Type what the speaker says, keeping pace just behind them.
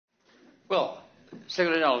Well,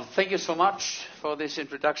 Secretary General, thank you so much for this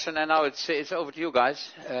introduction. And now it's over to you guys,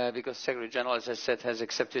 because Secretary General, as I said, has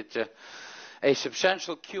accepted a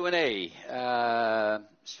substantial Q&A.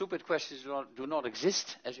 Stupid questions do not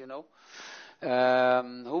exist, as you know.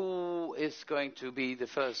 Who is going to be the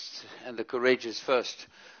first and the courageous first?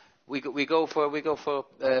 We go for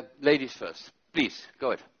ladies first. Please,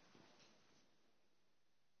 go ahead.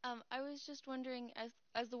 I was just wondering,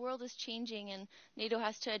 as the world is changing and NATO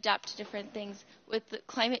has to adapt to different things with the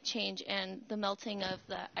climate change and the melting of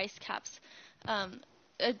the ice caps,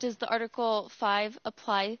 does the Article 5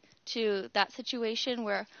 apply to that situation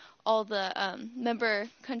where all the member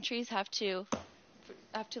countries have to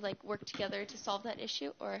like work together to solve that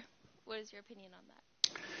issue, or what is your opinion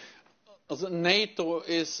on that? NATO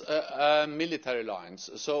is a military alliance,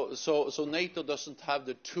 so NATO doesn't have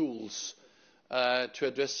the tools to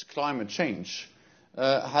address climate change.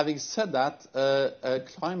 Having said that,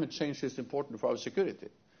 climate change is important for our security,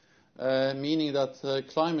 meaning that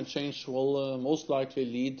climate change will most likely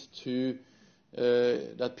lead to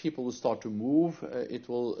that people will start to move.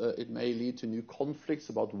 It may lead to new conflicts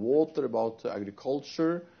about water, about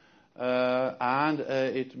agriculture, and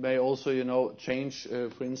it may also, change,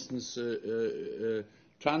 for instance,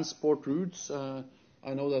 transport routes.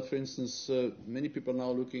 I know that, for instance, many people are now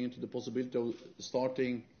looking into the possibility of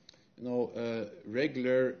starting,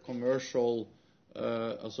 regular commercial,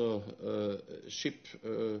 ship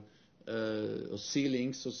sea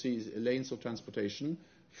links, or sea lanes of transportation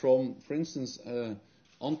from, for instance,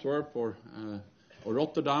 Antwerp or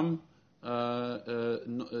Rotterdam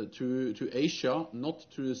to Asia, not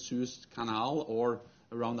through the Suez Canal or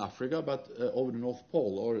around Africa, but over the North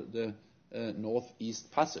Pole or the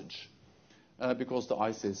Northeast Passage. Because the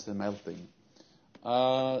ice is melting.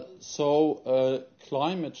 So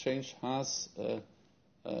climate change has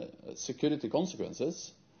security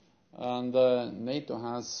consequences, and NATO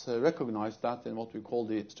has recognized that in what we call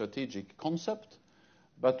the strategic concept.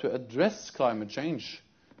 But to address climate change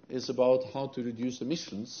is about how to reduce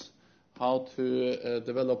emissions, how to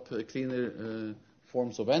develop cleaner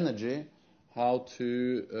forms of energy, how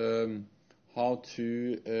to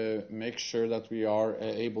make sure that we are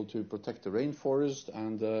able to protect the rainforest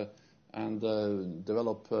and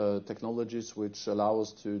develop technologies which allow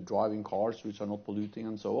us to drive in cars which are not polluting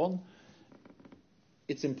and so on.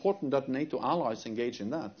 It's important that NATO allies engage in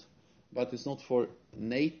that, but it's not for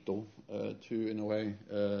NATO to, in a way,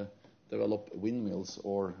 develop windmills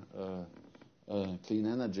or clean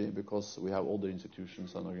energy, because we have other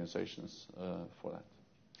institutions and organizations for that.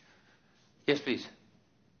 Yes, please.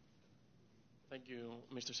 Thank you,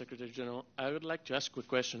 Mr. Secretary General. I would like to ask a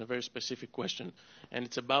question, a very specific question, and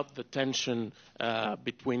it's about the tension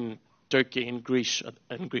between Turkey and Greece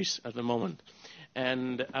at the moment.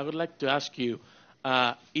 And I would like to ask you,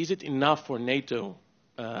 is it enough for NATO,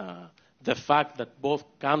 the fact that both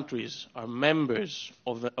countries are members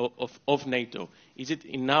of NATO, is it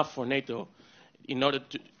enough for NATO in order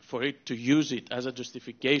for it to use it as a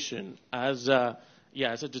justification, as a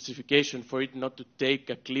justification for it not to take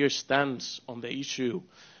a clear stance on the issue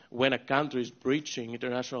when a country is breaching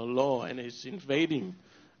international law and is invading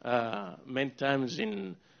many times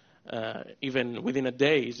even within a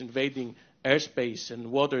day, is invading airspace and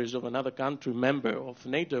waters of another country member of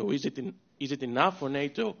NATO? Is it enough for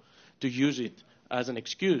NATO to use it as an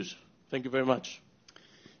excuse? Thank you very much.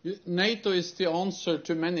 NATO is the answer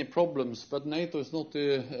to many problems, but NATO is not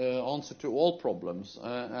the answer to all problems.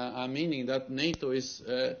 Meaning that NATO is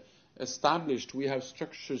established. We have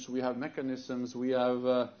structures, we have mechanisms, we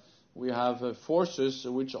have forces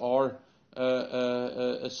which are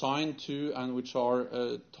assigned to and which are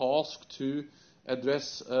tasked to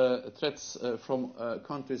address threats from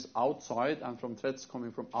countries outside and from threats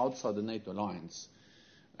coming from outside the NATO alliance.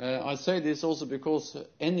 I say this also because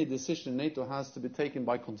any decision in NATO has to be taken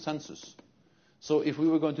by consensus. So if we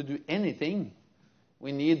were going to do anything,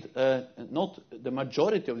 we need not the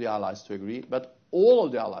majority of the allies to agree, but all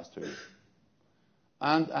of the allies to agree.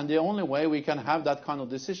 And the only way we can have that kind of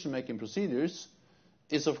decision-making procedures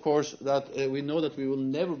is, of course, that we know that we will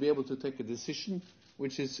never be able to take a decision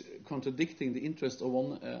which is contradicting the interest of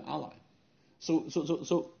one ally.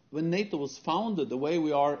 So when NATO was founded, the way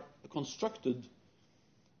we are constructed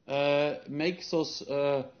makes us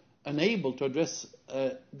unable to address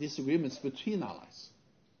disagreements between allies.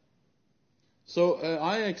 So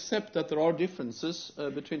I accept that there are differences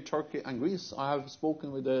between Turkey and Greece. I have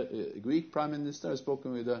spoken with the Greek Prime Minister. I've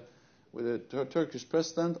spoken with the Turkish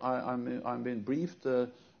President. I'm been briefed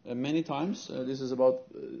many times. This is about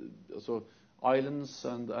islands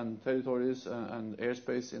and territories and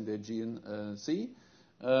airspace in the Aegean Sea.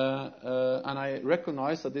 And I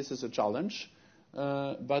recognize that this is a challenge,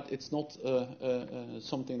 but it's not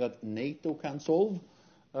something that NATO can solve.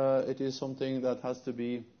 It is something that has to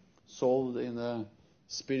be solved in a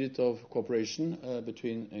spirit of cooperation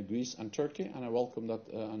between Greece and Turkey. And I welcome that.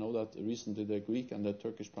 I know that recently the Greek and the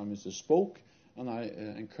Turkish Prime Minister spoke, and I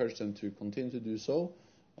encourage them to continue to do so.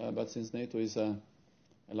 But since NATO is an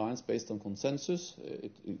alliance based on consensus,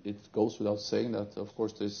 it goes without saying that, of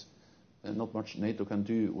course, there's not much NATO can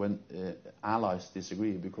do when allies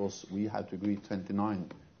disagree, because we had to agree 29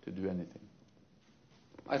 to do anything.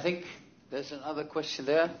 I think there's another question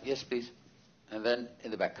there. Yes, please. And then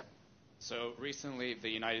in the back. So recently the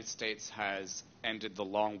United States has ended the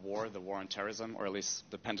long war, the war on terrorism, or at least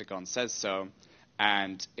the Pentagon says so.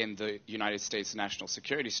 And in the United States National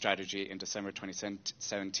Security Strategy in December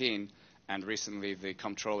 2017, and recently the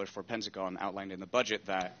Comptroller for Pentagon outlined in the budget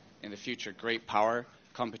that in the future great power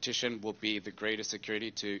competition will be the greatest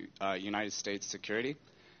security to United States security,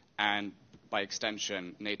 and by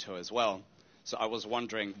extension NATO as well. So I was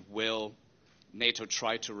wondering, will NATO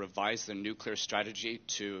try to revise the nuclear strategy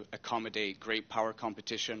to accommodate great power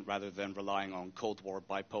competition rather than relying on Cold War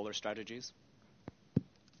bipolar strategies?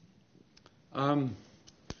 So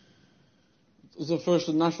first,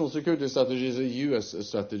 the national security strategy is a U.S.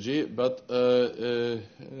 strategy, but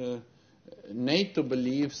NATO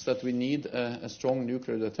believes that we need a strong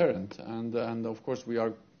nuclear deterrent, and of course we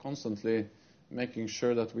are constantly making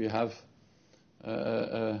sure that we have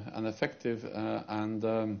an effective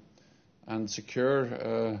and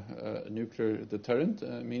secure nuclear deterrent,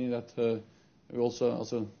 meaning that we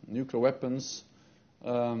also nuclear weapons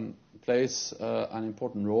plays an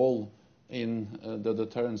important role in the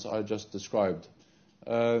deterrence I just described.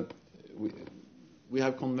 We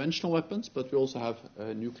have conventional weapons, but we also have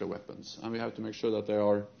nuclear weapons, and we have to make sure that they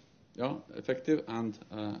are effective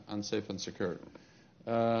and safe and secure.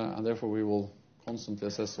 And therefore, we will constantly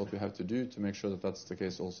assess what we have to do to make sure that that's the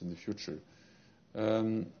case also in the future.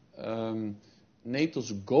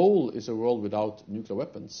 NATO's goal is a world without nuclear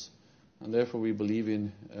weapons, and therefore we believe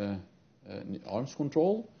in arms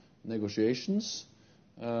control, negotiations,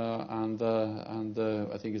 and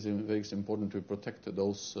I think it's very important to protect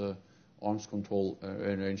those arms control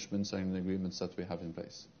arrangements and agreements that we have in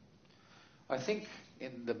place. I think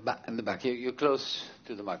in the back. You're close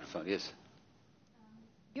to the microphone. Yes.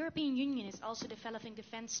 European Union is also developing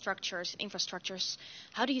defense structures, infrastructures.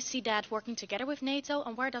 How do you see that working together with NATO,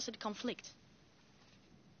 and where does it conflict?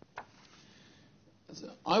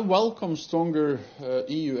 I welcome stronger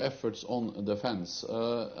EU efforts on defense,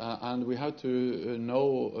 and we have to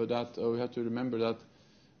know that, we have to remember that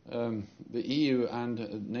the EU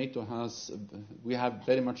and NATO we have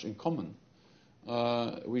very much in common.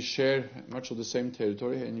 We share much of the same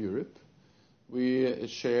territory in Europe. We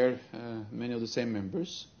share many of the same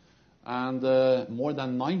members, and more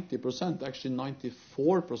than 90%, actually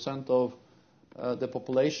 94% of the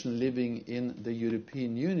population living in the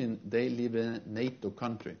European Union, they live in a NATO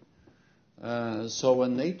country. So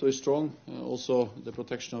when NATO is strong, also the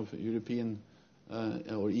protection of European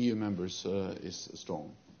or EU members is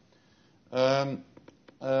strong.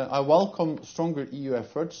 I welcome stronger EU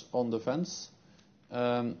efforts on defense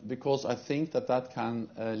because I think that can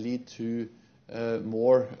lead to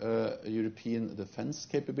more European defense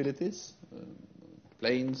capabilities,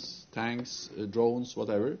 planes, tanks, drones,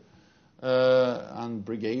 whatever, and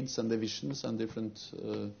brigades and divisions and different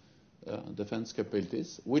defense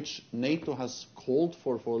capabilities, which NATO has called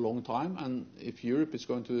for a long time. And if Europe is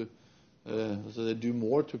going to do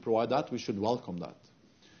more to provide that, we should welcome that.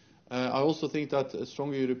 I also think that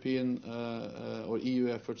stronger European or EU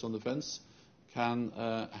efforts on defense can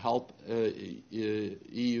help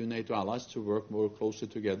EU-NATO allies to work more closely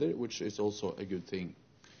together, which is also a good thing.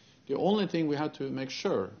 The only thing we have to make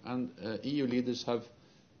sure, and EU leaders have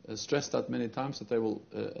stressed that many times, that they will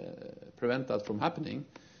prevent that from happening,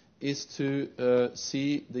 is to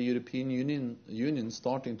see the European Union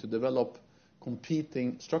starting to develop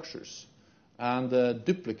competing structures and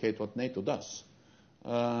duplicate what NATO does.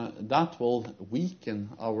 That will weaken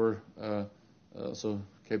our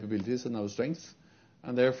capabilities and our strength,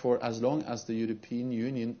 and therefore, as long as the European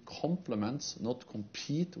Union complements, not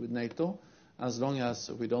compete with NATO, as long as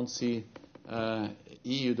we don't see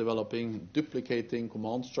EU developing duplicating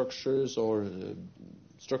command structures or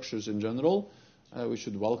structures in general, we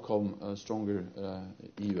should welcome stronger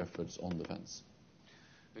EU efforts on defense.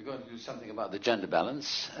 We're going to do something about the gender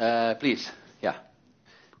balance. Please,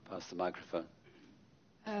 pass the microphone.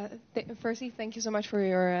 Firstly, thank you so much for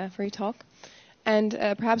your talk. And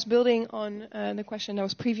perhaps building on the question that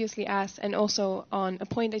was previously asked, and also on a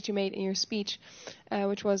point that you made in your speech,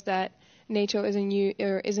 which was that NATO is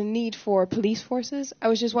a need for police forces. I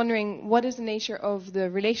was just wondering, what is the nature of the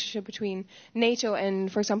relationship between NATO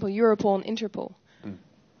and, for example, Europol and Interpol?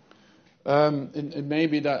 It may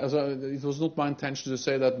be that it was not my intention to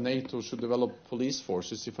say that NATO should develop police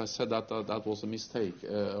forces. If I said that, that was a mistake,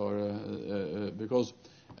 because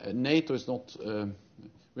NATO is not.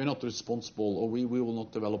 We're not responsible, or we will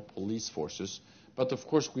not develop police forces. But of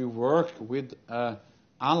course, we work with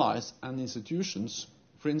allies and institutions.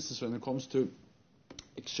 For instance, when it comes to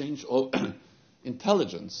exchange of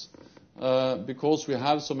intelligence, because we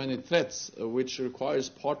have so many threats, which requires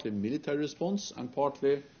partly military response and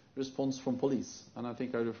partly response from police. And I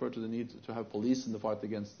think I refer to the need to have police in the fight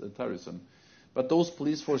against terrorism. But those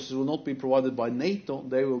police forces will not be provided by NATO.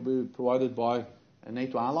 They will be provided by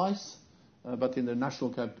NATO allies, but in their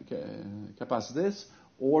national capacities,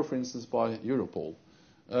 or, for instance, by Europol.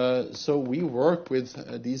 So we work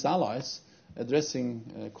with these allies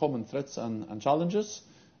addressing common threats and challenges,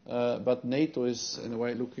 but NATO is, in a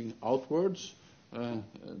way, looking outwards.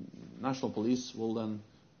 National police will then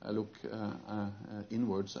look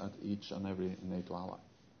inwards at each and every NATO ally.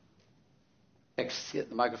 Next, the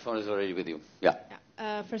microphone is already with you. Yeah.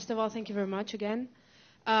 First of all, thank you very much again.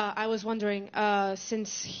 I was wondering,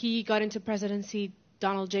 since he got into presidency,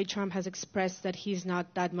 Donald J. Trump has expressed that he's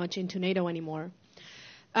not that much into NATO anymore.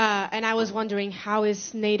 And I was wondering, how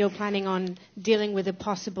is NATO planning on dealing with the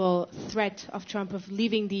possible threat of Trump of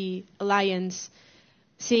leaving the alliance,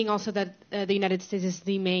 seeing also that the United States is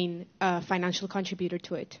the main financial contributor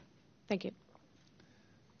to it? Thank you.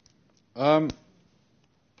 The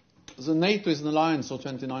NATO is an alliance of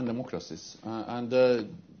 29 democracies, and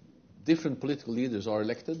different political leaders are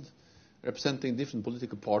elected, representing different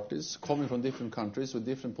political parties, coming from different countries with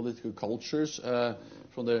different political cultures,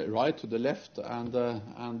 from the right to the left,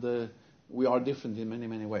 and we are different in many,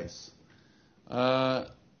 many ways.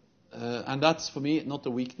 And that's, for me, not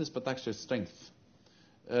a weakness, but actually a strength.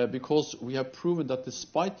 Because we have proven that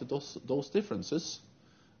despite those differences,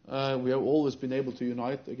 we have always been able to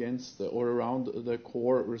unite against or around the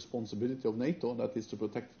core responsibility of NATO, that is to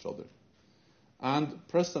protect each other. And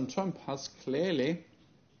President Trump has clearly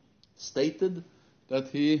stated that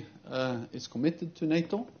he is committed to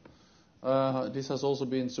NATO. This has also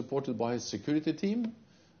been supported by his security team,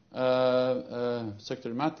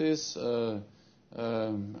 Secretary Mattis,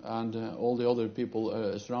 and all the other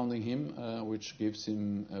people surrounding him, which gives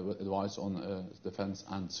him advice on defense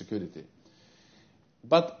and security.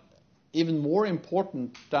 But even more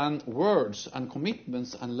important than words and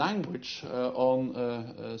commitments and language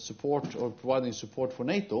on support or providing support for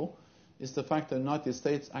NATO is the fact that the United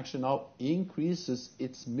States actually now increases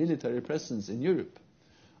its military presence in Europe.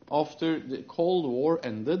 After the Cold War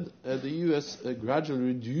ended, the US gradually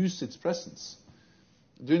reduced its presence.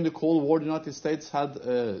 During the Cold War, the United States had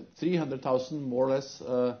 300,000 more or less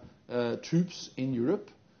troops in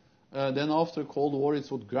Europe. Then after the Cold War,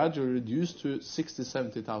 it was gradually reduced to 60,000,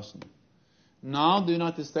 70,000. Now the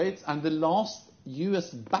United States, and the last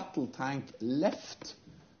US battle tank left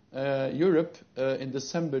Europe in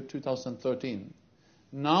December 2013.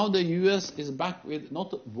 Now the US is back with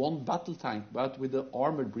not one battle tank, but with the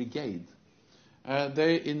armored brigade.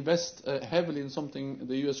 They invest heavily in something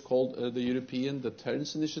the US called the European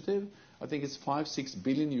Deterrence Initiative. I think it's $5-6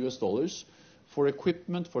 billion for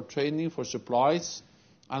equipment, for training, for supplies,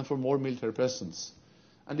 and for more military presence.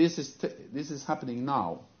 And this is happening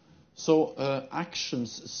now. So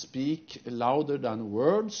actions speak louder than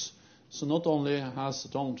words. So not only has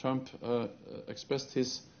Donald Trump expressed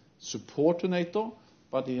his support to NATO,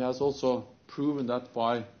 but he has also proven that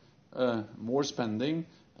by more spending,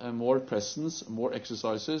 more presence, more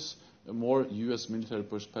exercises, more U.S. military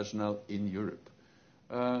personnel in Europe.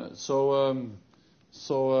 And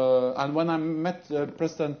when I met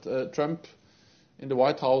President Trump in the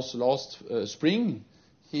White House last spring,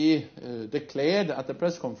 he declared at the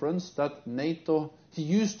press conference that NATO,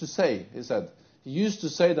 he said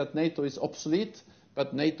that NATO is obsolete,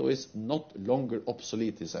 but NATO is not longer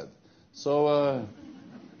obsolete, he said. So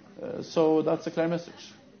that's a clear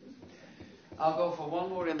message. I'll go for one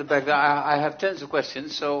more in the back. I have tons of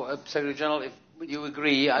questions, so Secretary General, if you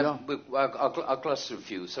agree, I'll cluster a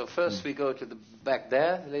few. So first we go to the back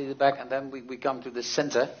there, the lady in the back, and then we come to the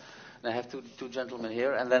center. And I have two gentlemen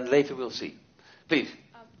here, and then later we'll see. Please.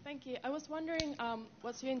 Thank you. I was wondering,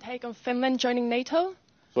 what's your take on Finland joining NATO?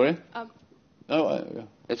 Sorry?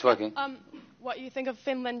 It's working. What you think of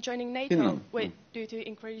Finland joining NATO due to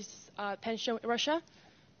increased tension with Russia?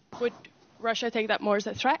 Would Russia take that more as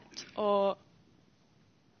a threat, or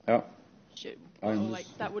that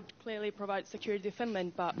would clearly provide security to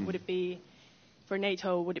Finland? But would it be for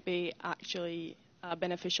NATO? Would it be actually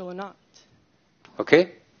beneficial or not.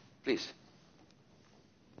 Okay, please.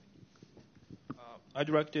 I'd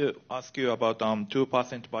like to ask you about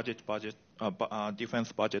 2%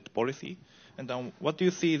 defense budget policy, and how do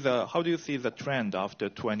you see the trend after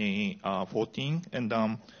 2014, and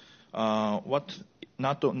what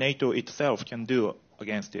NATO itself can do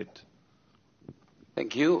against it?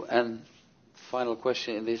 Thank you. And final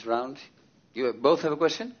question in this round. You both have a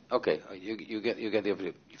question? Okay, you get the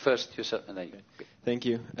opportunity. First yourself, and then you. Okay. Thank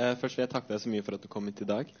you. Først vil jeg takke deg så mye for at du kom hit I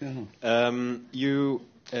dag. I You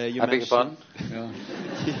beg your pardon? Yeah.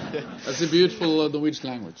 That's a beautiful Norwegian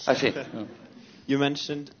language. I see. Yeah. You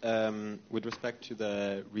mentioned, with respect to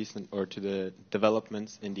the recent or to the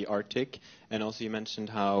developments in the Arctic, and also you mentioned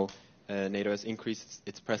how NATO has increased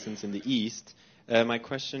its presence in the east. My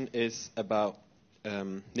question is about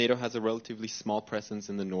NATO has a relatively small presence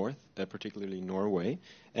in the north, particularly Norway,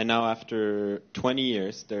 and now after 20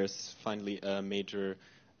 years, there's finally a major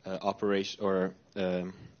operation or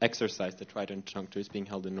exercise, the Trident Juncture, is being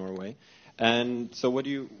held in Norway. And so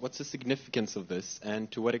what's the significance of this,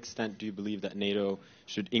 and to what extent do you believe that NATO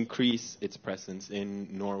should increase its presence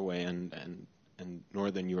in Norway and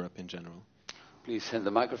Northern Europe in general? Please send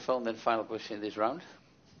the microphone, then final question in this round.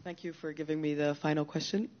 Thank you for giving me the final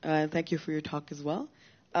question, and thank you for your talk as well.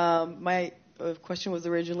 My question was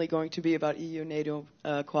originally going to be about EU-NATO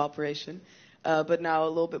cooperation, but now a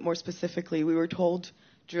little bit more specifically, we were told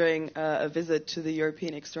during a visit to the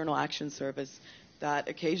European External Action Service that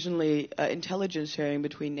occasionally intelligence sharing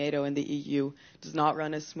between NATO and the EU does not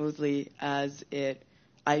run as smoothly as it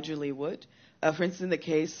ideally would. For instance, in the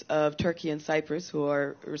case of Turkey and Cyprus, who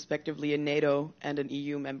are respectively a NATO and an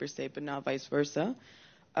EU member state, but not vice versa,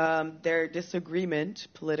 their disagreement,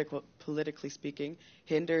 politically speaking,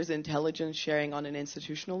 hinders intelligence sharing on an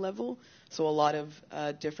institutional level. So a lot of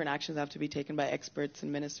different actions have to be taken by experts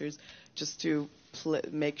and ministers just to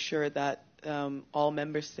make sure that all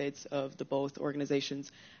member states of the both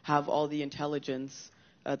organizations have all the intelligence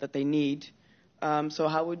that they need. So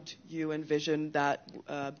how would you envision that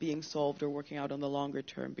being solved or working out on the longer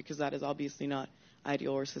term? Because that is obviously not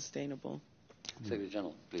ideal or sustainable. Secretary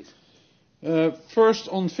General, please. First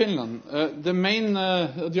on Finland,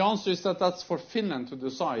 the answer is that that's for Finland to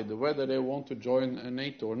decide whether they want to join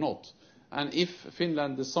NATO or not. And if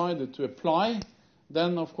Finland decided to apply,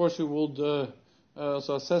 then of course we would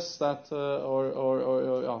so assess that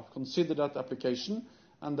consider that application,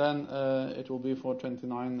 and then it will be for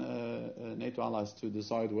 29 NATO allies to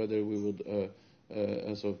decide whether we would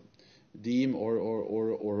deem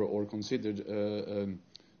or consider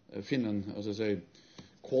Finland, as I say,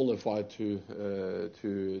 qualified to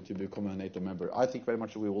become a NATO member. I think very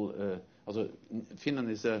much we will.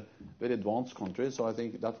 Finland is a very advanced country, so I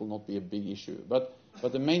think that will not be a big issue. But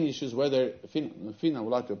the main issue is whether Finland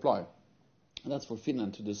would like to apply, and that's for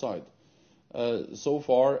Finland to decide. So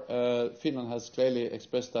far, Finland has clearly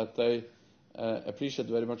expressed that they appreciate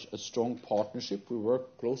very much a strong partnership. We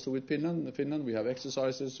work closely with Finland. We have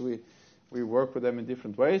exercises. We work with them in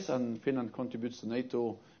different ways, and Finland contributes to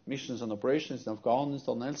NATO missions and operations in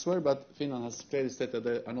Afghanistan and elsewhere, but Finland has clearly stated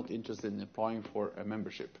they are not interested in applying for a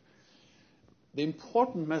membership. The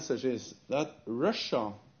important message is that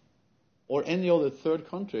Russia or any other third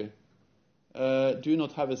country do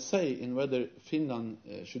not have a say in whether Finland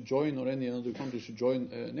should join or any other country should join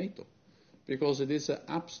NATO, because it is an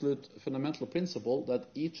absolute fundamental principle that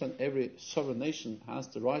each and every sovereign nation has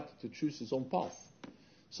the right to choose its own path.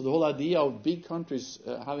 So the whole idea of big countries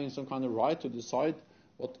having some kind of right to decide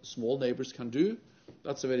what small neighbors can do,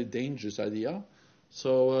 that's a very dangerous idea.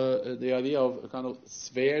 So the idea of kind of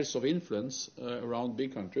spheres of influence around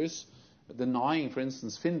big countries, denying, for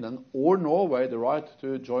instance, Finland or Norway the right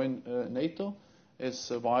to join NATO,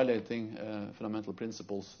 is violating fundamental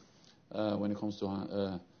principles when it comes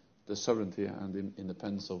to the sovereignty and the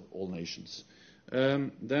independence of all nations.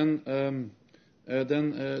 Then the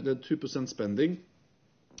 2% spending.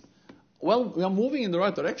 Well, we are moving in the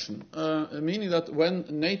right direction, meaning that when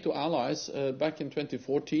NATO allies back in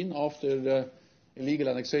 2014, after the illegal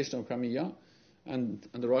annexation of Crimea and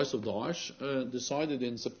the rise of Daesh, decided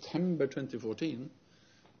in September 2014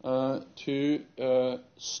 to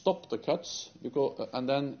stop the cuts and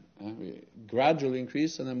then gradually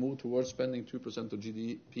increase and then move towards spending 2% of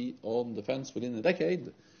GDP on defense within a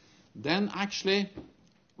decade, then actually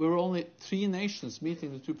we were only 3 nations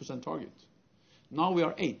meeting the 2% target. Now we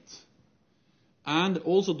are 8. And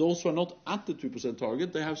also those who are not at the 2%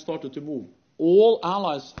 target, they have started to move. All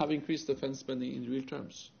allies have increased defense spending in real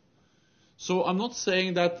terms. So I'm not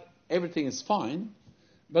saying that everything is fine,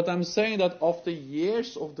 but I'm saying that after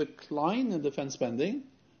years of decline in defense spending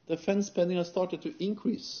has started to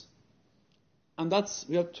increase. and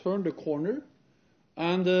we have turned the corner,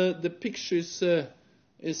 and the picture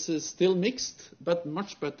is still mixed, but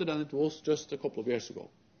much better than it was just a couple of years ago.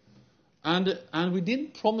 And we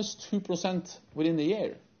didn't promise 2% within the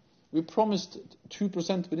year. We promised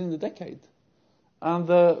 2% within the decade. And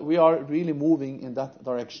we are really moving in that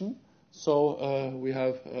direction. So we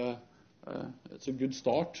have it's a good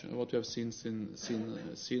start, what we have seen since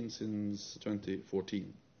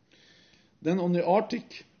 2014. Then on the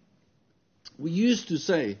Arctic, we used to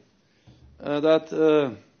say that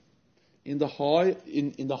in the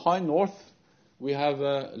high north we have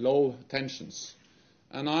low tensions.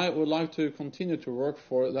 And I would like to continue to work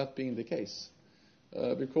for that being the case.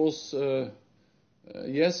 Because,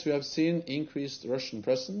 yes, we have seen increased Russian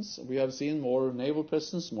presence. We have seen more naval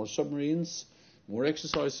presence, more submarines, more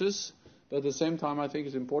exercises. But at the same time, I think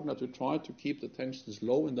it's important that we try to keep the tensions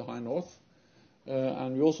low in the high north.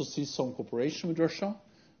 And we also see some cooperation with Russia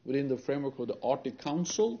within the framework of the Arctic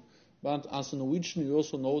Council. But as a Norwegian, you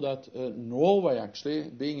also know that Norway, actually,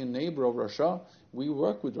 being a neighbor of Russia, we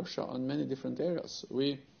work with Russia on many different areas.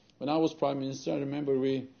 When I was Prime Minister, I remember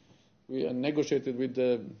we negotiated with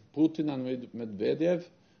Putin and with Medvedev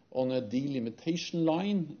on a delimitation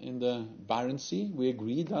line in the Barents Sea. We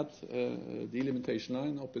agreed that delimitation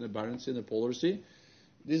line up in the Barents Sea, in the Polar Sea.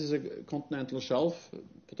 This is a continental shelf,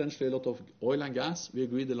 potentially a lot of oil and gas. We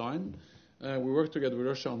agreed the line. We worked together with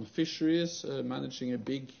Russia on fisheries, managing a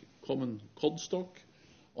big common cod stock,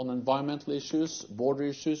 on environmental issues, border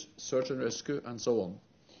issues, search and rescue, and so on.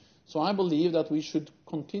 So I believe that we should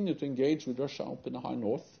continue to engage with Russia up in the high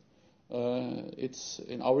north. It's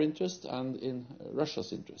in our interest and in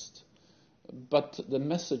Russia's interest. But the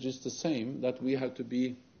message is the same, that we have to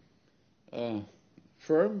be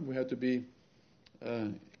firm, we have to be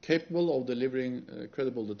capable of delivering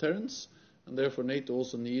credible deterrence, and therefore NATO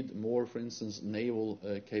also need more, for instance, naval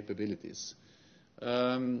capabilities.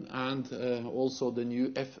 And also the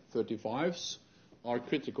new F-35s are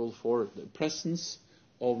critical for the presence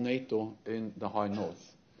of NATO in the high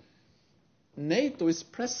north. NATO is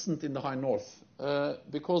present in the high north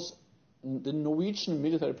because the Norwegian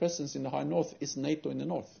military presence in the high north is NATO in the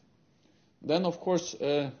north. Then, of course,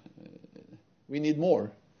 we need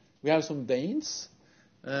more. We have some Danes.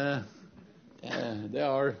 There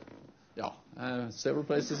are several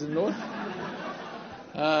places in the north.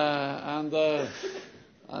 And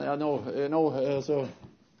I know, so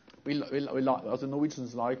we as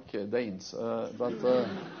Norwegians like Danes, but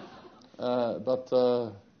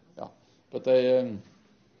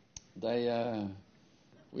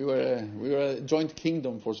we were a joint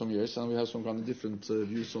kingdom for some years, and we have some kind of different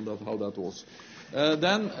views on that, how that was. And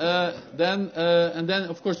then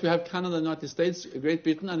of course we have Canada, United States, Great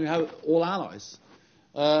Britain, and we have all allies.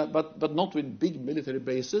 But not with big military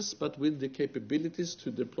bases, but with the capabilities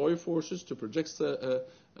to deploy forces, to project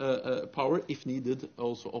power, if needed,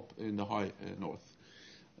 also up in the high north.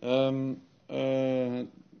 Then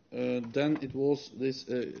it was this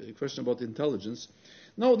question about intelligence.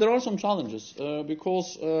 No, there are some challenges,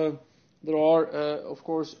 because there are, of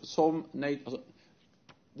course, some NATO...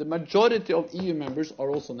 The majority of EU members are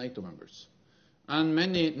also NATO members. And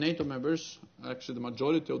many NATO members, actually the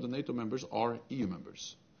majority of the NATO members, are EU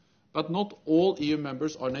members. But not all EU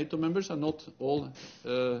members are NATO members, and not all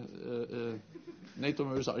NATO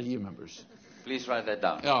members are EU members. Please write that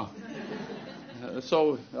down. Yeah.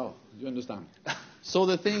 You understand. So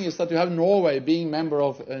the thing is that you have Norway being member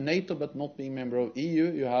of NATO but not being member of EU.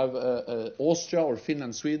 You have Austria or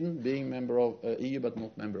Finland, Sweden being member of EU but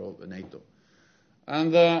not member of NATO.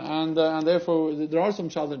 And therefore there are some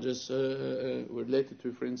challenges related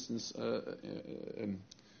to, for instance, how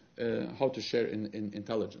to share in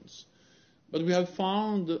intelligence. But we have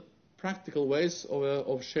found practical ways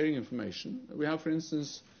of sharing information. We have, for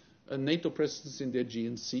instance, a NATO presence in the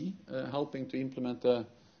Aegean Sea, helping to implement an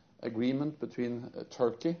agreement between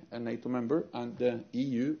Turkey, a NATO member, and the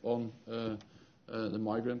EU on the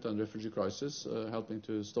migrant and refugee crisis, helping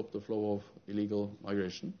to stop the flow of illegal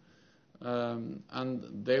migration. And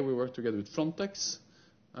there we work together with Frontex,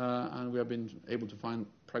 and we have been able to find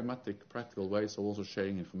pragmatic, practical ways of also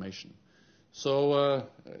sharing information. So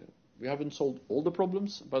we haven't solved all the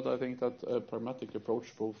problems, but I think that a pragmatic approach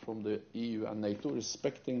both from the EU and NATO,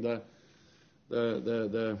 respecting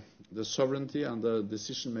the sovereignty and the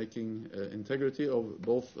decision-making integrity of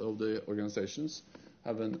both of the organizations,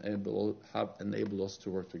 have enabled us to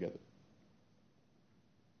work together.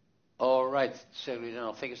 All right, Secretary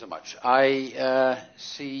General, thank you so much. I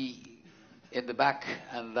see in the back,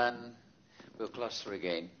 and then we'll cluster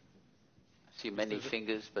again. I see many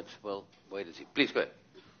fingers, but we'll wait and see. Please go ahead.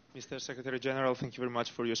 Mr. Secretary General, thank you very much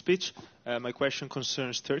for your speech. My question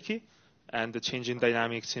concerns Turkey. and the changing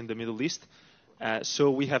dynamics in the Middle East.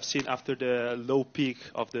 So we have seen after the low peak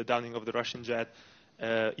of the downing of the Russian jet,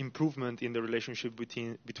 improvement in the relationship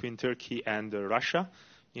between Turkey and Russia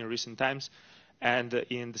in recent times. And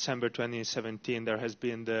in December 2017, there has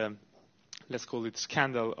been the, let's call it,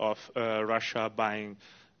 scandal of Russia buying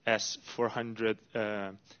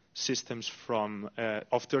S-400 systems from,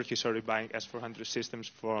 of Turkey, sorry, buying S-400 systems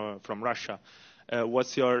from Russia.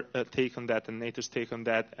 What's your take on that and NATO's take on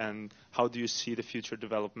that, and how do you see the future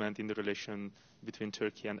development in the relation between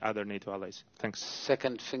Turkey and other NATO allies? Thanks.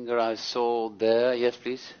 Second finger I saw there. Yes,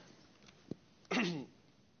 please.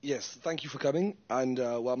 Yes, thank you for coming. And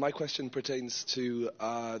well, my question pertains to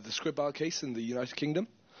the Skripal case in the United Kingdom,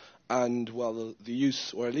 and well, the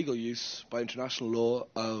use or illegal use by international law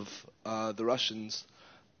of the Russians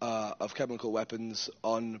of chemical weapons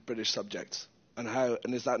on British subjects, and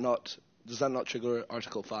does that not trigger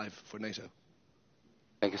Article 5 for NATO?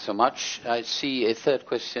 Thank you so much. I see a third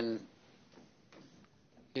question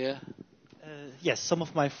here. Yes, some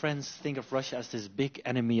of my friends think of Russia as this big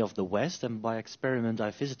enemy of the West, and by experiment I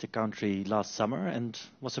visited the country last summer and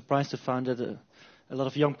was surprised to find that a lot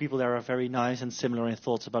of young people there are very nice and similar in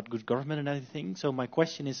thoughts about good government and everything. So my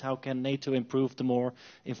question is, how can NATO improve the more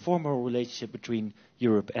informal relationship between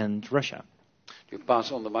Europe and Russia? You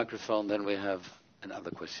pass on the microphone, then we have another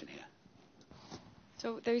question here.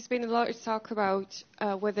 So there's been a lot of talk about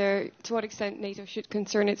to what extent NATO should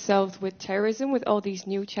concern itself with terrorism, with all these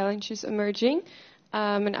new challenges emerging.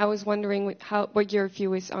 And I was wondering what your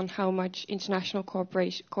view is on how much international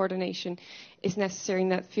coordination is necessary in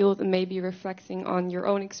that field, and maybe reflecting on your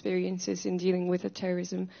own experiences in dealing with a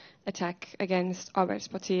terrorism attack against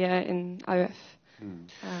Arbeidspatiet in AUF,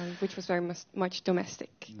 which was very much domestic.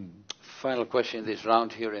 Final question in this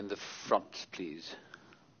round here in the front, please.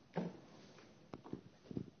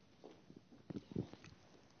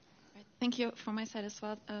 Thank you from my side as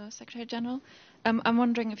well, Secretary General. I'm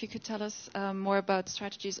wondering if you could tell us more about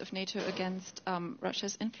strategies of NATO against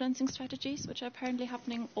Russia's influencing strategies, which are apparently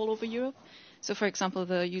happening all over Europe. So, for example,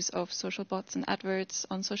 the use of social bots and adverts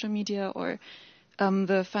on social media, or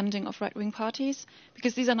the funding of right-wing parties,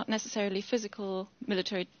 because these are not necessarily physical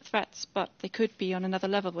military threats, but they could be on another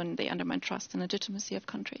level when they undermine trust and legitimacy of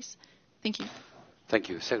countries. Thank you. Thank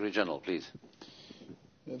you. Secretary General, please.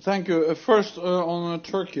 Thank you. First, on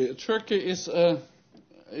Turkey. Turkey is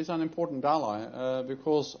an important ally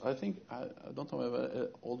because I think, I don't know if I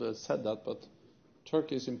already said that, but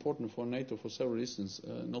Turkey is important for NATO for several reasons,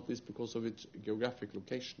 not least because of its geographic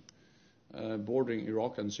location, bordering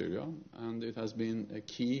Iraq and Syria, and it has been a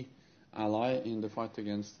key ally in the fight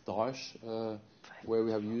against Daesh, where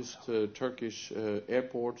we have used Turkish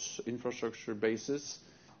airports, infrastructure bases,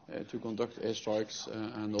 to conduct airstrikes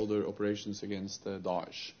and other operations against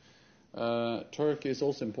Daesh. Turkey is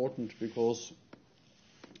also important because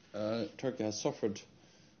Turkey has suffered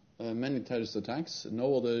many terrorist attacks.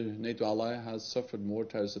 No other NATO ally has suffered more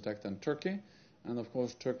terrorist attacks than Turkey, and of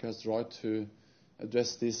course Turkey has the right to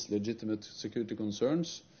address these legitimate security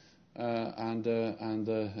concerns. And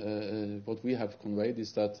what we have conveyed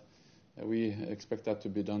is that we expect that to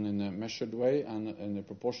be done in a measured way and in a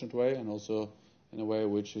proportionate way, and also in a way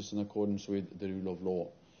which is in accordance with the rule of law.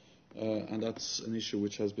 And that's an issue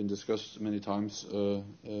which has been discussed many times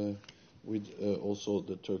with also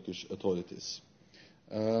the Turkish authorities.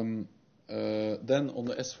 Then on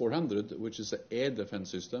the S-400, which is an air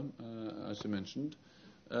defense system, as you mentioned,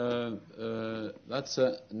 that's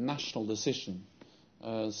a national decision.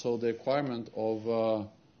 So the requirement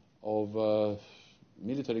of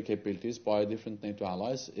military capabilities by different NATO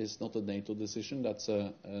allies is not a NATO decision. That's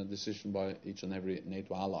a decision by each and every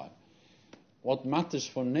NATO ally. What matters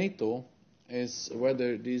for NATO is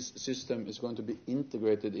whether this system is going to be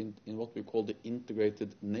integrated in what we call the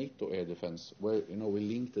integrated NATO air defense, where we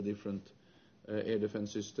link the different air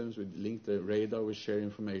defense systems, we link the radar, we share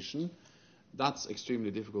information. That's extremely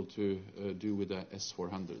difficult to do with the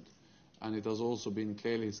S-400. And it has also been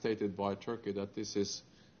clearly stated by Turkey that this is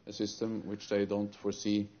a system which they don't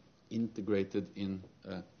foresee integrated in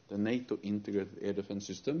the NATO integrated air defense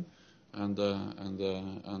system, and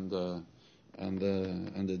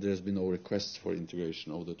there's been no request for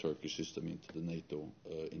integration of the Turkish system into the NATO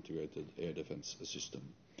integrated air defense system.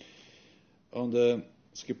 On the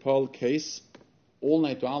Skripal case, all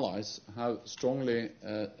NATO allies have strongly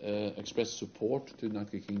expressed support to the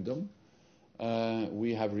United Kingdom.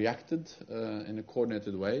 We have reacted in a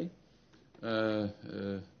coordinated way.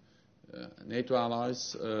 NATO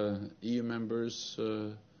allies, EU members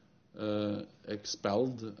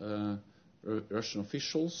expelled Russian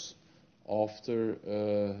officials after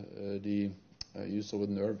the use of a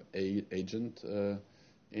nerve agent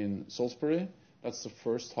in Salisbury. That's the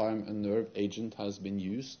first time a nerve agent has been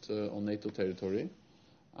used on NATO territory.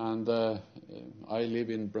 And I live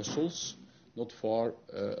in Brussels, not far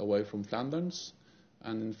away from Flanders.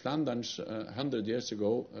 And in Flanders, 100 years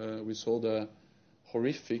ago, we saw the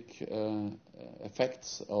horrific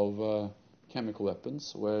effects of chemical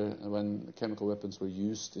weapons, when chemical weapons were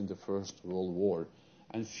used in the First World War.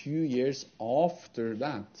 And a few years after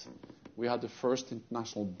that, we had the first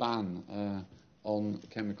international ban on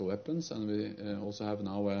chemical weapons, and we also have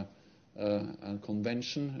now a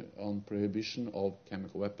convention on prohibition of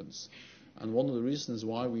chemical weapons. And one of the reasons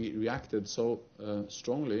why we reacted so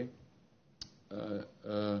strongly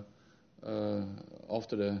after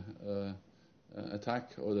the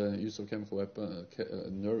attack or the use of chemical weapon,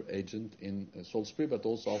 nerve agent in Salisbury, but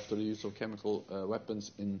also after the use of chemical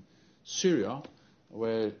weapons in Syria,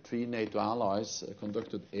 where 3 NATO allies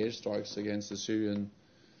conducted airstrikes against the Syrian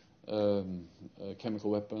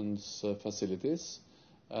chemical weapons facilities,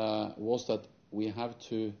 was that we have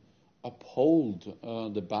to uphold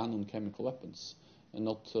the ban on chemical weapons and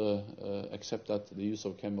not accept that the use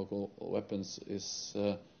of chemical weapons is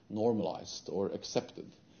normalized or accepted.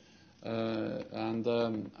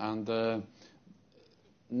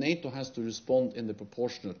 NATO has to respond in the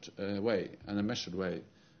proportionate way and a measured way.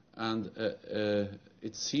 And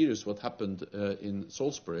it's serious what happened in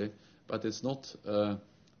Salisbury, but it's not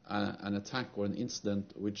an attack or an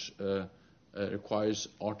incident which requires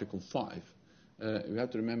Article 5. We have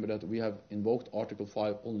to remember that we have invoked Article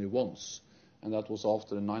 5 only once, and that was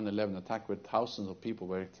after the 9/11 attack where thousands of people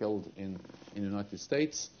were killed in the United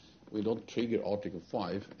States. We don't trigger Article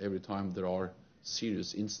 5 every time there are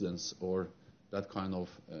serious incidents or that kind of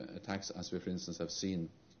attacks, as we, for instance, have seen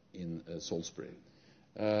in Salisbury.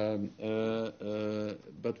 But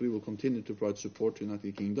we will continue to provide support to the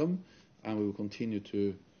United Kingdom, and we will continue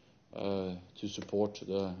to support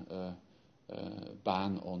the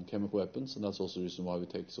ban on chemical weapons, and that's also the reason why we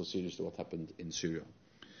take so seriously what happened in Syria.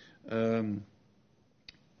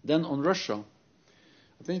 Then on Russia,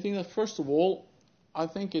 I think that first of all, I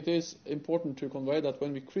think it is important to convey that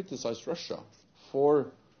when we criticize Russia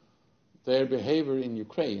for their behavior in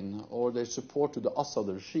Ukraine or their support to the Assad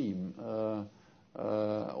regime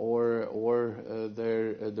or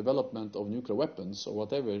their development of nuclear weapons or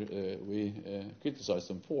whatever we criticize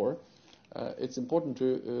them for, it's important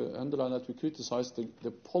to underline that we criticize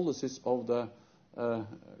the policies of the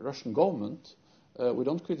Russian government. We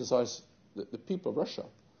don't criticize the people of Russia.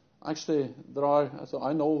 Actually,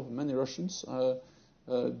 I know many Russians.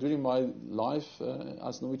 During my life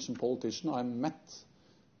as a Norwegian politician, I met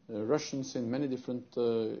Russians in many different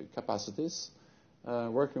capacities,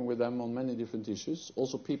 working with them on many different issues,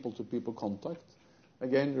 also people-to-people contact.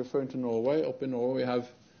 Again, referring to Norway, up in Norway we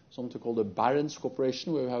have something called the Barents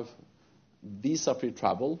Cooperation, where we have visa-free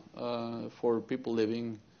travel for people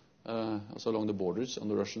living along the borders on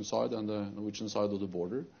the Russian side and the Norwegian side of the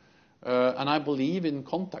border. And I believe in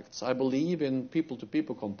contacts. I believe in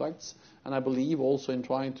people-to-people contacts, and I believe also in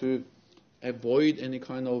trying to avoid any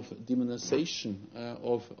kind of demonization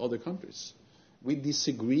of other countries. We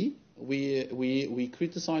disagree. We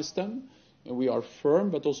criticize them. We are firm,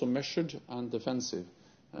 but also measured and defensive,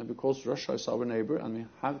 because Russia is our neighbor, and we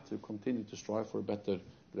have to continue to strive for a better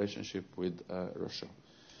relationship with Russia.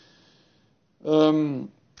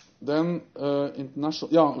 Then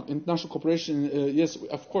international cooperation. Yes,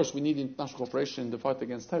 of course, we need international cooperation in the fight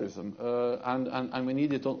against terrorism, and we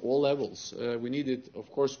need it on all levels. We need it,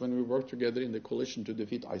 of course, when we work together in the coalition to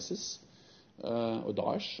defeat ISIS or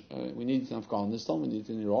Daesh. We need it in Afghanistan. We need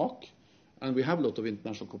it in Iraq, and we have a lot of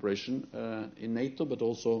international cooperation in NATO, but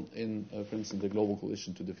also in, for instance, the global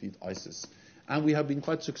coalition to defeat ISIS. And we have been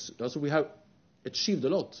quite successful. Also, we have achieved a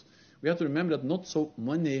lot. We have to remember that not so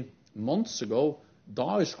many months ago,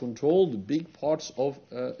 Daesh controlled big parts of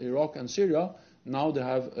Iraq and Syria. Now they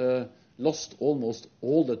have lost almost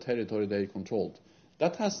all the territory they controlled.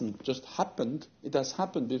 That hasn't just happened. It has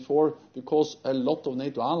happened before because a lot of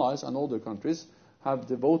NATO allies and other countries have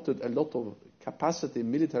devoted a lot of capacity,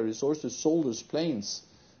 military resources, soldiers, planes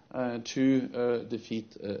to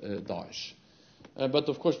defeat Daesh. But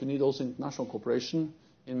of course we need also international cooperation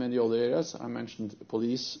in many other areas. I mentioned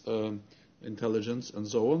police, intelligence and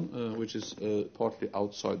so on, which is partly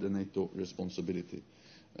outside the NATO responsibility.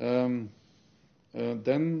 Then,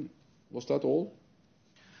 was that all?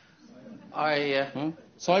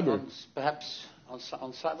 Cyber. Perhaps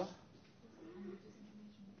on cyber?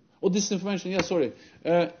 Oh, disinformation. Yes, sorry.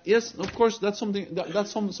 Yes, of course, that's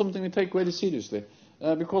something we take very seriously,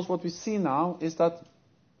 because what we see now is that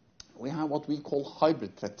we have what we call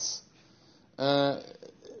hybrid threats.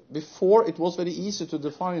 Before, it was very easy to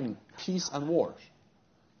define peace and war.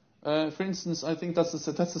 For instance, I think that's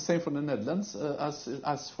the same for the Netherlands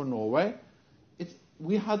as for Norway.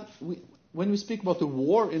 When we speak about the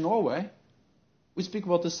war in Norway, we speak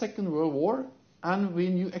about the Second World War, and we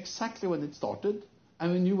knew exactly when it started,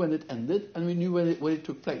 and we knew when it ended, and we knew when it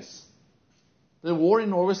took place. The war in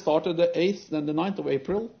Norway started the 8th, then the 9th of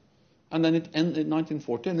April, and then it ended in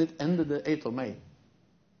 1940, and it ended the 8th of May.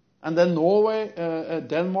 And then Norway,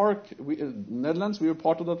 Denmark, Netherlands, we were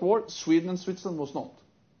part of that war. Sweden and Switzerland was not.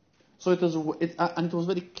 So it was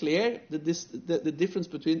very clear that the difference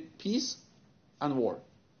between peace and war.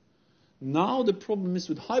 Now the problem is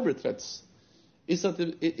with hybrid threats, is that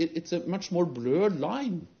it's a much more blurred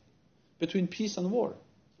line between peace and war.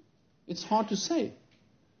 It's hard to say.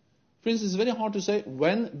 For instance, it's very hard to say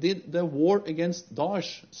when did the war against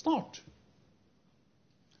Daesh start.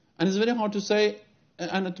 And it's very hard to say,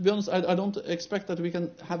 and to be honest, I don't expect that we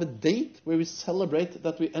can have a date where we celebrate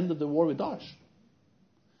that we ended the war with Daesh.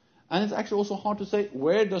 And it's actually also hard to say,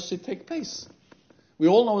 where does it take place? We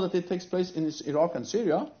all know that it takes place in Iraq and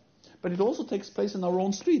Syria, but it also takes place in our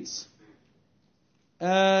own streets.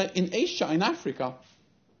 In Asia, in Africa,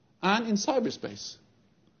 and in cyberspace.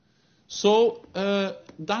 So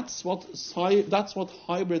that's what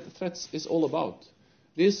hybrid threats is all about.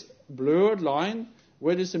 This blurred line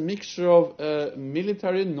where there's a mixture of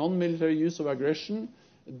military, non-military use of aggression,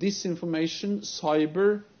 disinformation,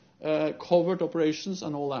 cyber, covert operations,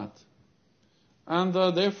 and all that. And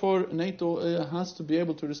therefore, NATO has to be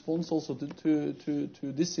able to respond also to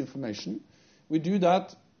disinformation. We do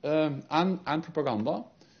that, and propaganda.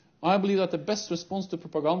 I believe that the best response to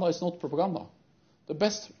propaganda is not propaganda. The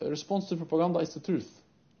best response to propaganda is the truth.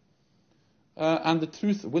 And the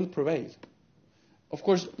truth will prevail. Of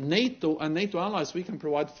course, NATO and NATO allies, we can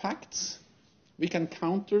provide facts. We can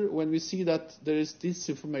counter when we see that there is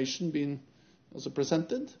disinformation being also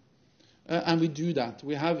presented. And we do that.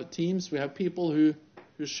 We have teams, we have people who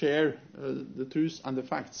share the truth and the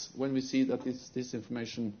facts when we see that this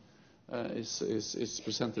information is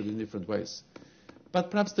presented in different ways. But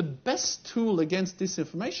perhaps the best tool against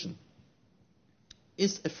disinformation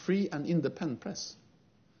is a free and independent press.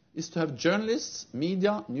 Is to have journalists,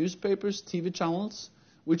 media, newspapers, TV channels,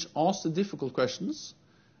 which ask the difficult questions,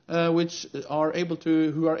 who are able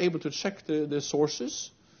to check the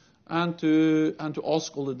sources, and to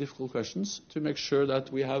ask all the difficult questions to make sure that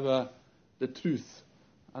we have the truth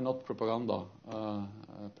and not propaganda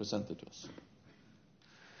presented to us.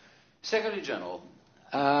 Secretary General,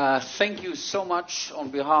 thank you so much on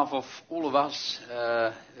behalf of all of us,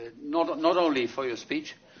 not only for your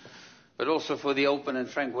speech, but also for the open and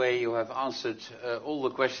frank way you have answered all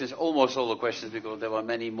the questions, almost all the questions, because there were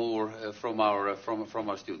many more from our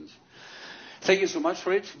students. Thank you so much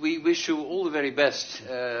for it. We wish you all the very best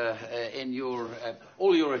in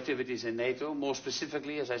all your activities in NATO, more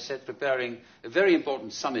specifically, as I said, preparing a very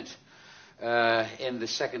important summit in the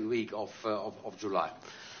second week of July.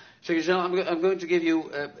 Secretary General, I'm going to give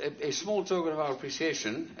you a small token of our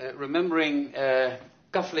appreciation, remembering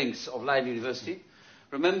cufflinks of Leiden University,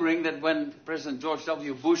 remembering that when President George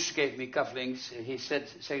W. Bush gave me cufflinks, he said,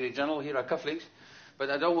 Secretary General, here are cufflinks,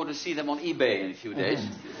 but I don't want to see them on eBay in a few days.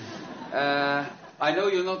 I know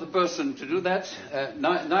you're not the person to do that,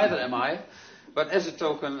 neither am I, but as a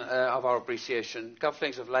token of our appreciation,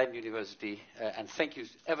 cufflinks of Leiden University, and thank you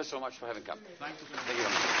ever so much for having come. Thank you very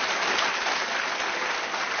much.